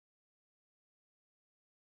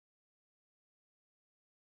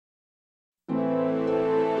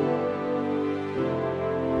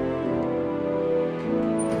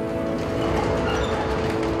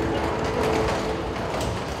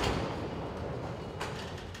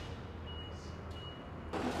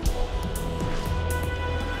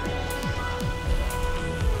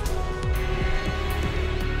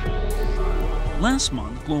Last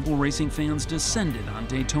month, global racing fans descended on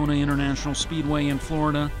Daytona International Speedway in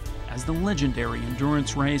Florida as the legendary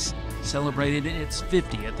endurance race celebrated its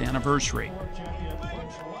 50th anniversary.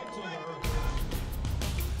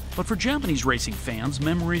 But for Japanese racing fans,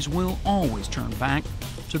 memories will always turn back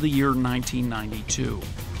to the year 1992.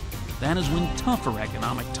 That is when tougher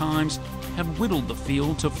economic times had whittled the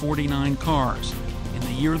field to 49 cars, in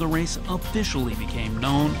the year the race officially became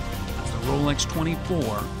known as the Rolex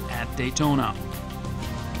 24 at Daytona.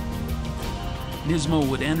 Nismo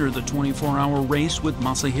would enter the 24-hour race with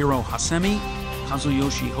Masahiro Hasemi,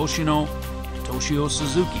 Kazuyoshi Hoshino, and Toshio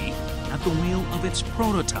Suzuki at the wheel of its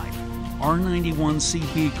prototype R91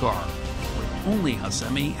 CP car, with only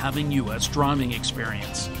Hasemi having U.S. driving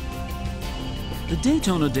experience. The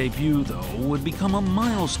Daytona debut, though, would become a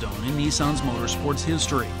milestone in Nissan's motorsports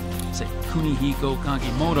history, said Kunihiko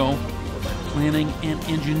Kagimoto, who led planning and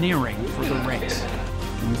engineering for the race.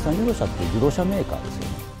 日産自動車って自動車メーカーですよ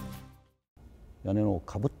ね。屋根の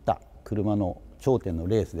かぶった車の頂点の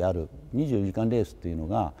レースである24時間レースというの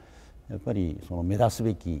がやっぱりその目指す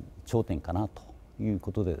べき頂点かなという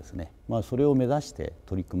ことでですね、それを目指して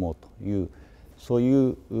取り組もうというそうい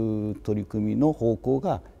う取り組みの方向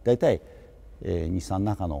が大体日産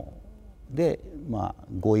中野で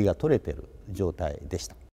合意が取れている状態でし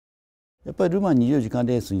た。やっぱりルマン24時間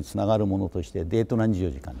レースにつながるものとしてデートナ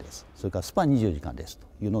24時間レース、それからスパ24時間レースと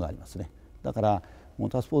いうのがありますね。だからモ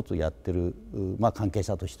ータースポーツをやってる、関係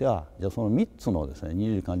者としてはじゃあその3つのですね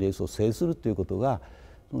24時間レースを制するということが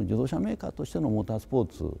その自動車メーカーとしてのモータースポ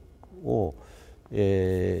ーツを、モ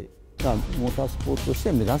ータースポーツとし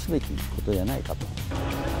て目指すべきことじゃないかと。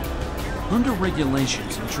Under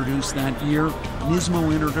regulations introduced that year,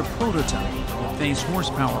 Nismo entered a prototype that would face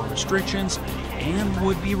horsepower restrictions and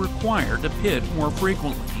would be required to pit more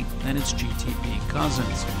frequently than its GTP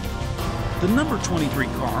cousins. The number 23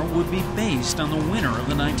 car would be based on the winner of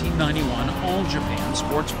the 1991 All Japan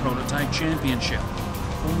Sports Prototype Championship,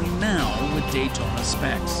 only now with Daytona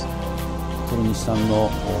specs. この日産の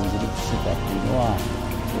グループ C カーというのは、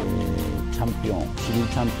チャンピオン、シリー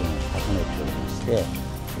ズチャンピオンを重ねておりまして、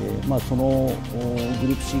そのグ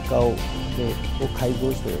ループ C カーを改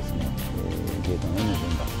造してですね、データに臨ん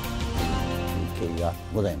だという経緯が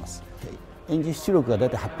ございます。エンジン出力が大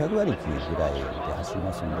体800馬力ぐらいで走り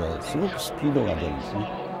ますので、すごくスピードが出るんですね。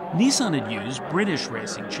Nissan had used British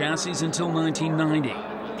racing chassis until 1990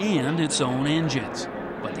 and its own engines,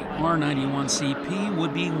 but the R91 CP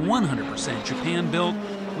would be 100% Japan-built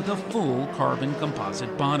with a full carbon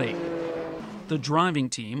composite body. The driving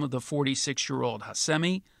team of the 46-year-old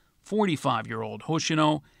Hasemi, 45-year-old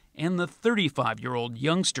Hoshino, and the 35-year-old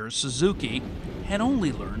youngster Suzuki had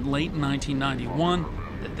only learned late in 1991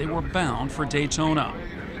 that they were bound for Daytona,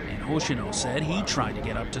 and Hoshino said he tried to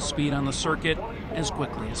get up to speed on the circuit as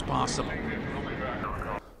quickly as possible.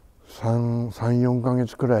 3-4ヶ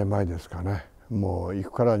月くらい前ですかね。もう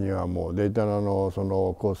行くからにはもうデイトナのそ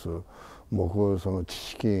のコース、僕その知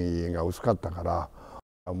識が薄かったか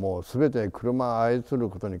ら、もうすべて車を操る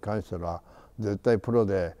ことに関しては絶対プロ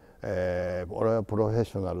で、俺はプロフェッ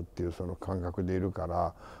ショナルっていうその感覚でいるか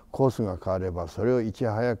ら、コースが変わればそれをいち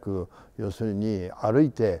早く要するに歩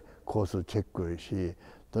いてコースチェックし、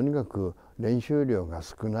とにかく練習量が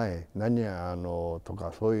少ないと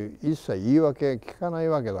かそういう一切言い訳聞かない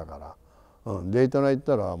わけだから、デイトナ行っ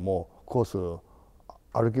たらもうコース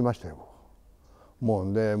歩きましたよ。も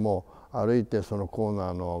う歩いてそのコーナ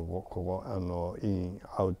ーのここイン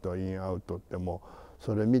アウトってもう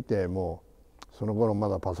それ見てもうその頃ま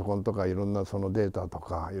だパソコンとかいろんなそのデータと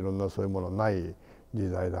かいろんなそういうものない時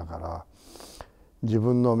代だから自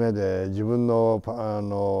分の目で自分の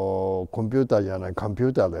コンピューターじゃないコンピュ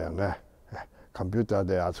ーターだよね。コンピューター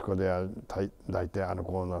であそこで大体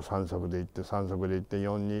コーナー3速で行って3速で行って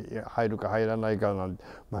4に入るか入らないかなんて、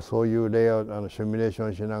そういうレイアウトシミュレーショ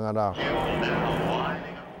ンしながら。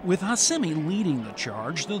With Hasemi leading the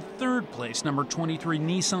charge, the third place number 23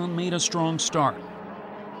 Nissan made a strong start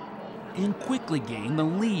and quickly gained the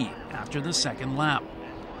lead after the second lap.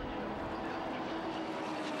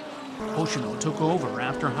 Hoshino took over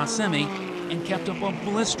after Hasemi and kept up a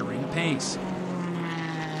blistering pace.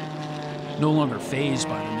 No longer fazed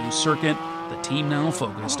by the new circuit, the team now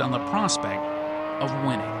focused on the prospect of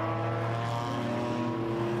winning.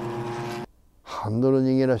 ハンドル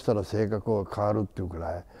握らしたら性格が変わるっていうく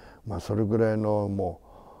らい、それぐらいのも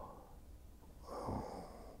う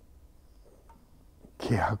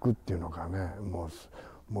気迫っていうのかね、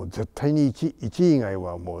もう絶対に1位以外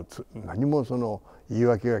はもう何もその言い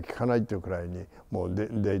訳が聞かないっていうくらいにもう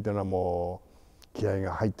デイトナも気合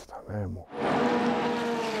が入ってたねもう。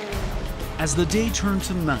As the day turned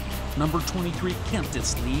to night, number 23 kept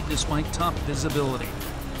its lead despite tough visibility,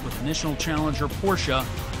 with initial challenger Porsche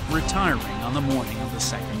retiring on the morning of the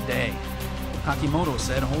second day. Kakimoto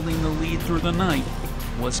said holding the lead through the night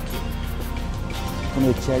was key. こ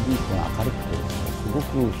の HID っていうのは明るくてすごく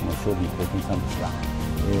その勝負に貢献したんですが、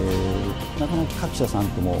なかなか各社さん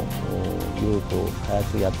ともいろいろと開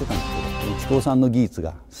発をやってたんですけど、内藤さんの技術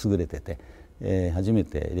が優れてて、初め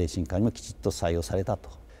てレーシングカーにもきちっと採用された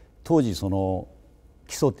と。当時その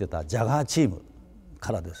競ってたジャガーチーム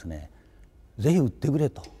からですね、ぜひ売ってくれ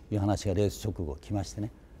という話がレース直後来まして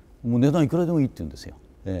ね、もう値段いくらでもいいって言うんですよ。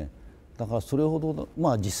だからそれほど、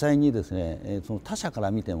実際にですね、その他社か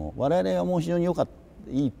ら見ても我々はもう非常に良かった、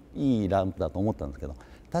いいランプだと思ったんですけど、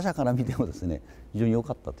他社から見てもですね、非常に良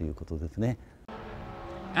かったということですね。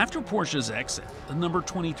After Porsche's exit, the number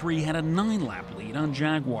 23 had a 9-lap lead on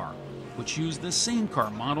Jaguar, which used the same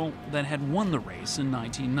car model that had won the race in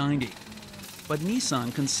 1990. But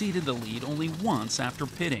Nissan conceded the lead only once after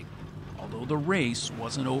pitting, although the race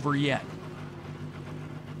wasn't over yet.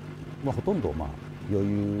 ほとんど余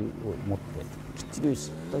裕を持ってきっちり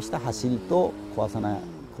とした走りと壊さない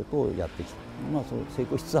ことをやってきた、その成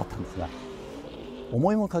功しつつあったんですが、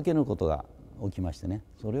思いもかけぬことが起きましてね、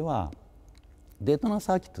それはデートナ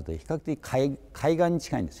サーキットで比較的海岸に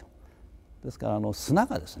近いんですよ。ですから砂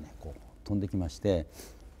がですねこう飛んできまして、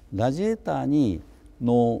ラジエーターに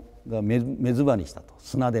が目詰まりしたと、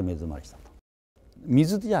砂で目詰まりしたと。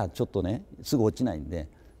水じゃちょっとねすぐ落ちないんで、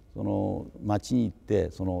その町に行って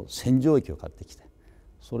その洗浄液を買ってきて、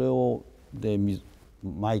それを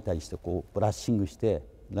撒いたりしてこうブラッシングして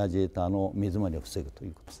ラジエーターの目詰まりを防ぐとい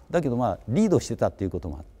うことです。だけどリードしてたっていうこと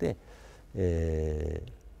もあって、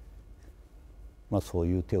そう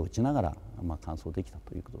いう手を打ちながら完走できた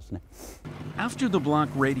ということですね。After the block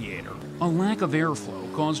radiator, a lack of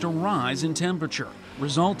airflow caused a rise in temperature,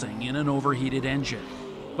 resulting in an overheated engine.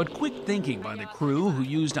 But quick thinking by the crew, who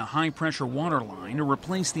used a high-pressure water line to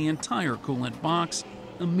replace the entire coolant box,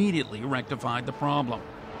 immediately rectified the problem.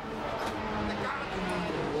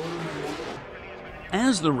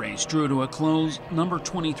 As the race drew to a close, number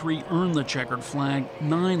 23 earned the checkered flag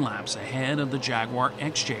 9 laps ahead of the Jaguar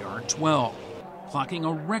XJR-12, clocking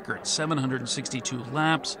a record 762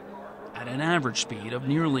 laps at an average speed of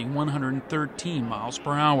nearly 113 miles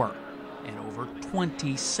per hour and over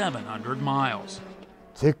 2,700 miles.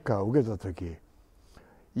 チェッカーを受けた時、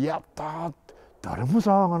やったーって誰も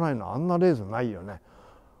騒がないの、あんなレースないよね。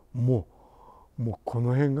もうこ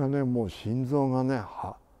の辺がね、もう心臓がね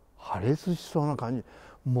破裂しそうな感じ、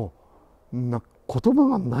もう言葉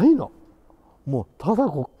がないの。もうただ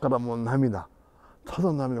こっからもう涙、た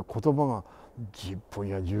だ涙、言葉が10分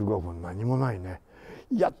や15分何もないね。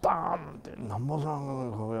やったーって、南波さ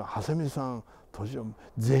ん、長谷美さん、年を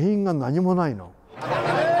全員が何もないの。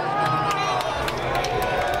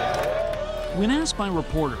When asked by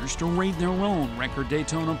reporters to rate their own record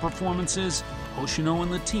Daytona performances, Hoshino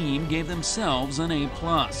and the team gave themselves an A+.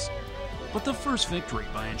 But the first victory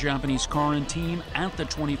by a Japanese car and team at the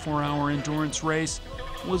 24-hour endurance race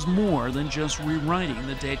was more than just rewriting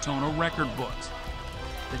the Daytona record books.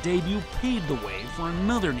 The debut paved the way for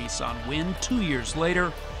another Nissan win 2 years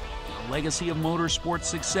later, a legacy of motorsport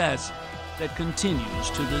success that continues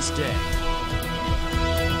to this day.